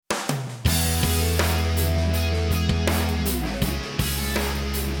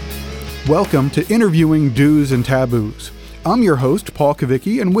Welcome to Interviewing Do's and Taboos. I'm your host, Paul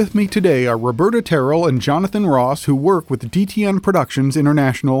Kavicki, and with me today are Roberta Terrell and Jonathan Ross, who work with DTN Productions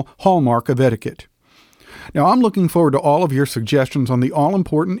International Hallmark of Etiquette. Now, I'm looking forward to all of your suggestions on the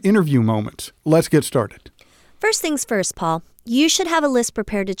all-important interview moments. Let's get started. First things first, Paul. You should have a list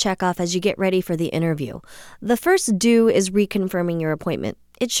prepared to check off as you get ready for the interview. The first do is reconfirming your appointment.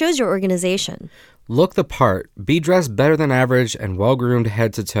 It shows your organization. Look the part, be dressed better than average, and well-groomed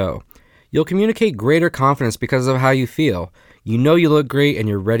head to toe. You'll communicate greater confidence because of how you feel. You know you look great and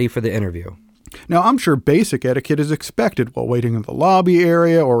you're ready for the interview. Now, I'm sure basic etiquette is expected while waiting in the lobby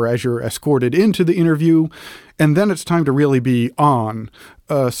area or as you're escorted into the interview, and then it's time to really be on.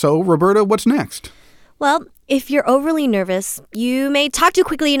 So, Roberta, what's next? Well, if you're overly nervous, you may talk too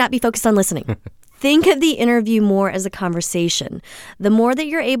quickly and not be focused on listening. Think of the interview more as a conversation. The more that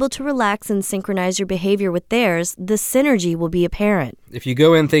you're able to relax and synchronize your behavior with theirs, the synergy will be apparent. If you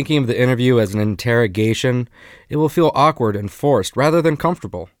go in thinking of the interview as an interrogation, it will feel awkward and forced rather than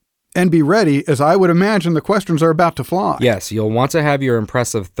comfortable. And be ready, as I would imagine the questions are about to fly. Yes, you'll want to have your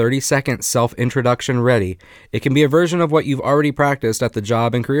impressive 30-second self-introduction ready. It can be a version of what you've already practiced at the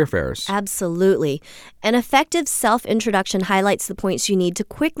job and career fairs. Absolutely. An effective self-introduction highlights the points you need to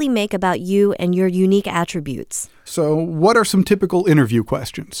quickly make about you and your unique attributes. So, what are some typical interview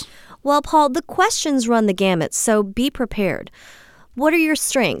questions? Well, Paul, the questions run the gamut, so be prepared. What are your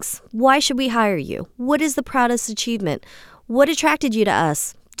strengths? Why should we hire you? What is the proudest achievement? What attracted you to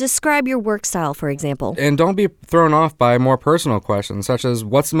us? Describe your work style, for example. And don't be thrown off by more personal questions, such as,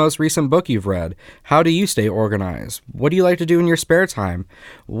 what's the most recent book you've read? How do you stay organized? What do you like to do in your spare time?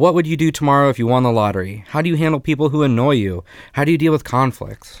 What would you do tomorrow if you won the lottery? How do you handle people who annoy you? How do you deal with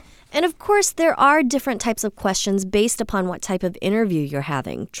conflicts? And of course, there are different types of questions based upon what type of interview you're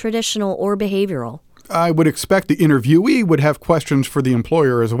having, traditional or behavioral. I would expect the interviewee would have questions for the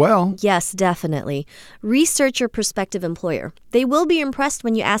employer as well. Yes, definitely. Research your prospective employer. They will be impressed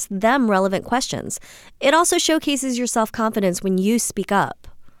when you ask them relevant questions. It also showcases your self-confidence when you speak up.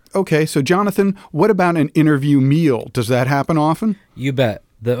 Okay, so Jonathan, what about an interview meal? Does that happen often? You bet.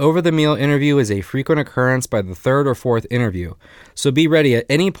 The over-the-meal interview is a frequent occurrence by the third or fourth interview. So be ready at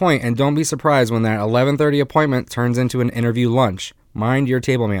any point and don't be surprised when that 11:30 appointment turns into an interview lunch. Mind your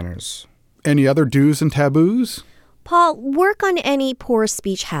table manners. Any other do's and taboos? Paul, work on any poor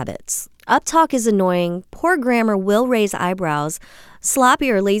speech habits. Uptalk is annoying, poor grammar will raise eyebrows, sloppy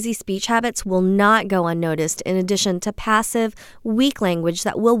or lazy speech habits will not go unnoticed, in addition to passive, weak language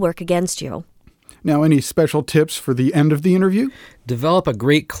that will work against you. Now, any special tips for the end of the interview? Develop a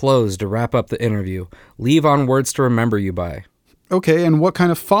great close to wrap up the interview. Leave on words to remember you by. Okay, and what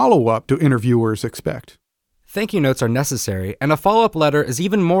kind of follow-up do interviewers expect? Thank you notes are necessary, and a follow-up letter is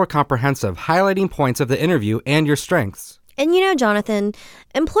even more comprehensive, highlighting points of the interview and your strengths. And you know, Jonathan,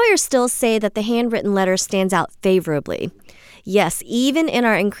 employers still say that the handwritten letter stands out favorably. Yes, even in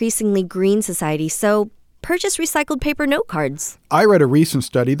our increasingly green society, so purchase recycled paper note cards. I read a recent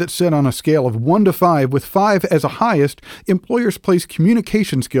study that said on a scale of 1 to 5, with 5 as a highest, employers place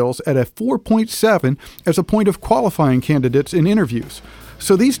communication skills at a 4.7 as a point of qualifying candidates in interviews.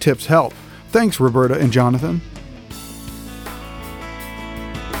 So these tips help. Thanks, Roberta and Jonathan.